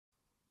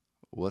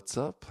What's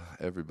up,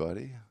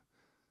 everybody?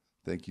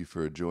 Thank you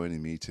for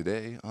joining me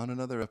today on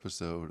another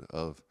episode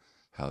of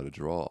How to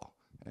Draw.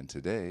 And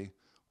today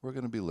we're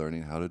going to be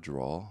learning how to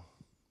draw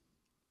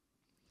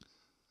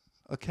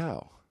a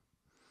cow.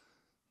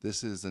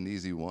 This is an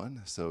easy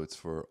one, so it's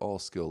for all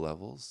skill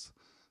levels.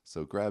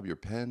 So grab your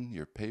pen,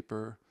 your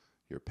paper,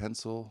 your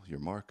pencil, your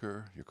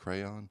marker, your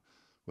crayon,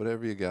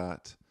 whatever you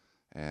got,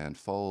 and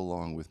follow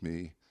along with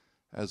me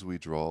as we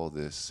draw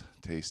this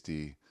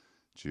tasty,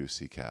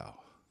 juicy cow.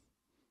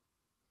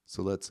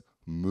 So let's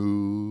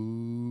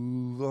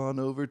move on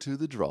over to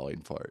the drawing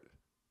part.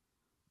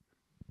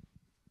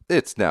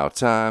 It's now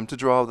time to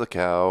draw the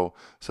cow,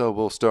 so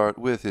we'll start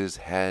with his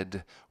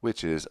head,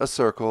 which is a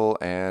circle,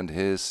 and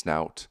his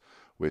snout,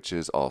 which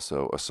is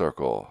also a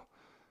circle,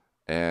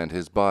 and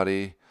his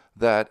body,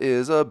 that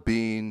is a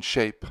bean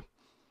shape.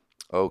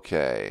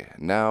 Okay,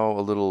 now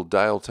a little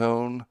dial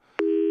tone.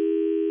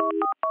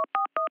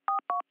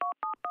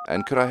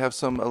 And could I have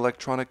some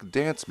electronic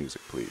dance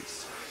music,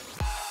 please?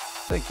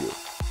 Thank you.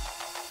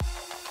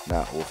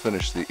 Now we'll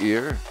finish the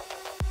ear.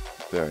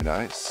 Very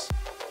nice.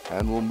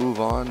 And we'll move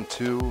on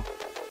to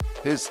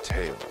his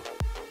tail.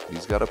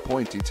 He's got a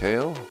pointy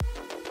tail.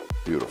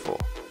 Beautiful.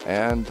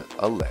 And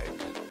a leg.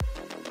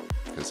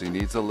 Because he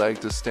needs a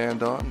leg to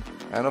stand on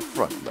and a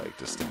front leg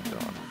to stand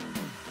on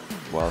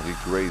while he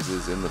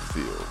grazes in the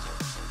field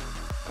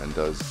and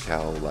does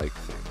cow-like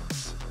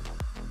things.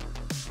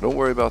 Don't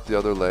worry about the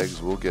other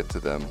legs. We'll get to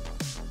them.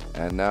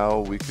 And now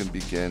we can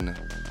begin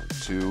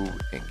to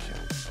ink him.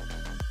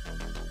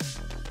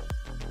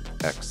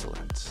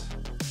 Excellent.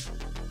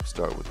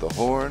 Start with the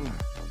horn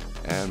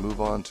and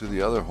move on to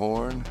the other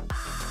horn.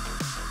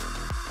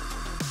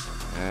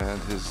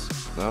 And his,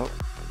 no,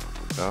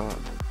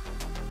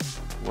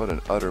 what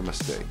an utter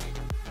mistake.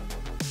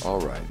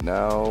 All right,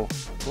 now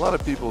a lot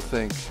of people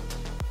think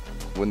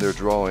when they're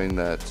drawing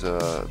that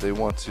they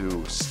want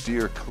to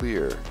steer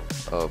clear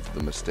of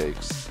the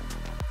mistakes,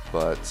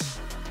 but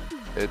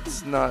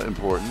it's not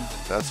important.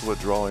 That's what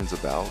drawing's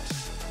about.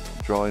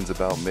 Drawing's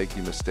about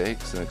making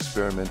mistakes and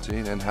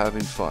experimenting and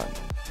having fun.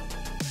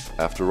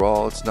 After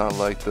all, it's not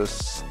like the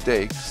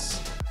stakes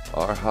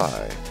are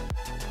high.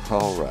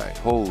 All right,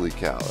 holy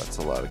cow, that's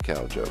a lot of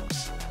cow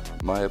jokes.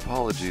 My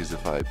apologies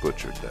if I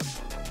butchered them.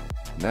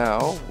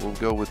 Now, we'll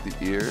go with the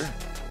ear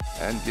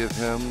and give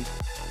him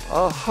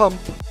a hump.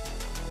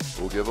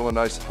 We'll give him a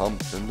nice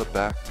hump in the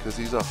back because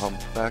he's a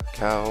humpback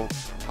cow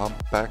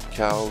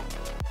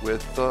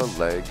with a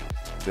leg.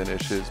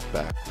 Finish his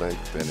back leg,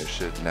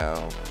 finish it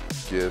now.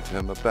 Give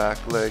him a back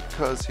leg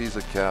because he's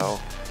a cow.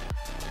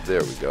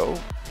 There we go.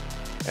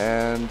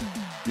 And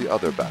the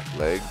other back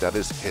leg that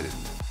is hidden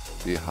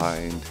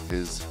behind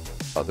his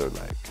other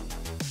leg.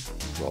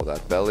 Draw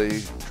that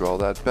belly, draw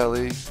that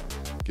belly.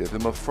 Give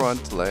him a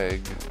front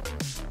leg.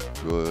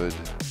 Good.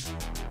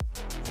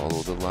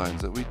 Follow the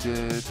lines that we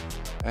did.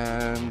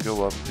 And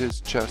go up his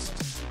chest.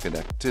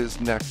 Connect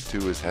his neck to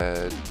his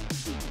head.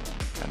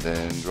 And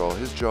then draw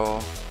his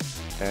jaw.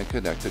 And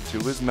connect it to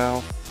his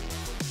mouth.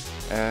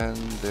 And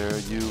there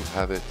you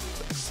have it.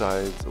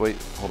 Sides. Wait,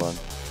 hold on.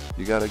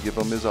 You gotta give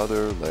him his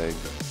other leg.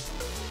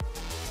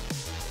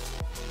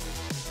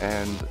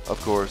 And, of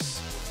course,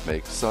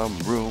 make some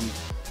room.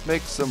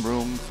 Make some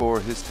room for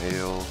his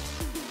tail.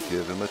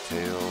 Give him a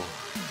tail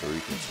so he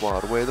can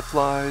swat away the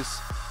flies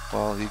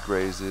while he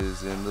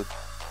grazes in the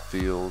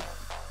field,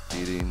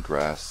 eating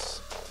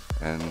grass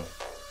and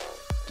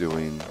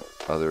doing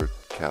other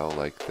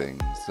cow-like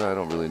things. I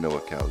don't really know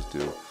what cows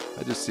do.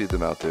 I just see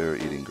them out there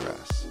eating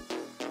grass.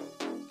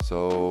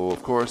 So,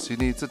 of course, he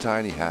needs a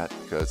tiny hat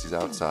because he's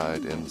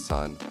outside in the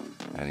sun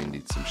and he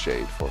needs some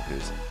shade for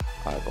his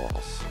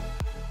eyeballs.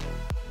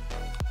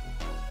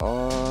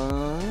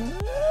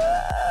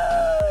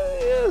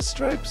 Yeah,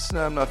 stripes.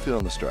 No, I'm not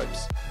feeling the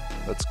stripes.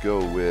 Let's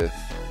go with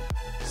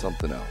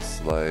something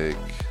else, like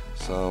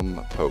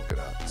some polka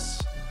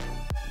dots.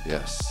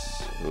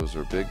 Yes, those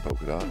are big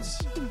polka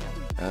dots.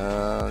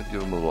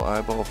 Give him a little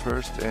eyeball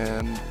first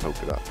and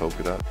polka dot,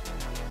 polka dot,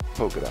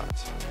 polka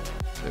dot.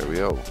 There we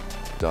go.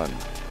 Done.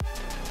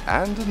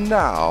 And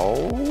now,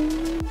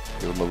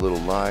 give him a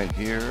little line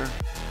here.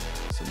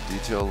 Some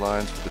detail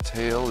lines for the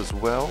tail as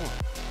well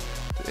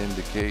to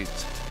indicate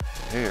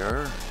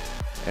hair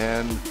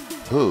and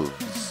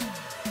hooves.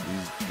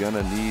 He's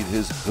gonna need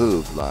his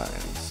hoof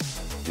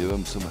lines. Give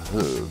him some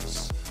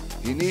hooves.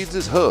 He needs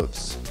his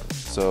hooves,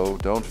 so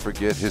don't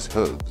forget his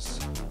hooves.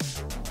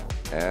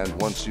 And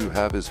once you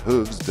have his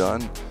hooves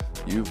done,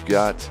 you've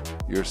got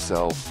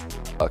yourself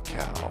a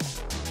cow.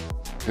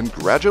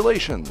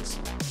 Congratulations!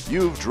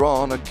 You've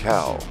drawn a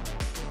cow.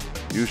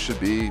 You should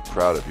be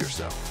proud of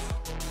yourself.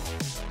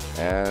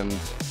 And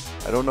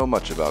I don't know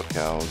much about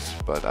cows,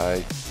 but I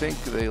think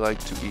they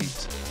like to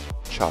eat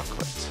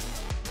chocolate.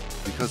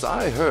 Because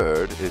I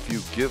heard if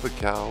you give a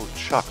cow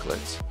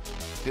chocolate,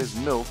 his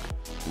milk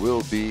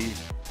will be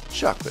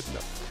chocolate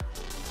milk.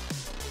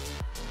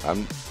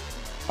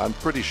 I'm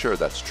pretty sure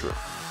that's true.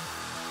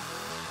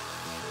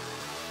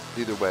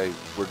 Either way,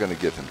 we're going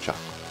to give him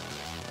chocolate.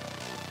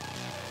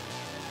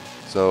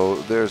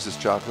 So there's his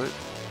chocolate.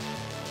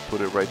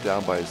 put it right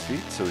down by his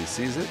feet so he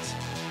sees it.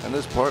 And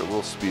this part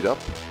will speed up,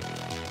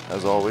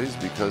 as always,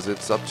 because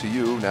it's up to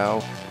you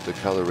now to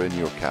color in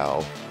your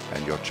cow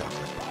and your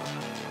chocolate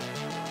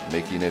bar,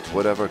 making it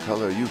whatever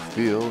color you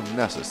feel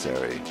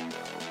necessary.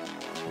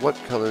 What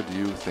color do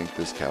you think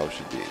this cow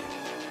should be?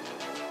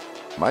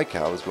 My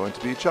cow is going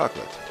to be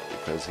chocolate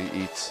because he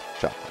eats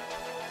chocolate.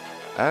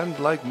 And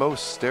like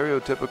most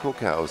stereotypical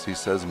cows, he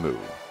says moo.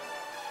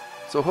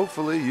 So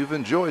hopefully you've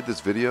enjoyed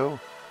this video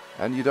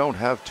and you don't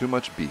have too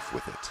much beef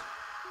with it.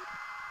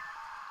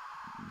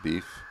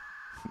 Beef?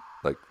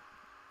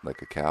 Like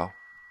a cow?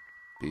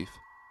 Beef?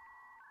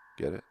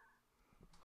 Get it?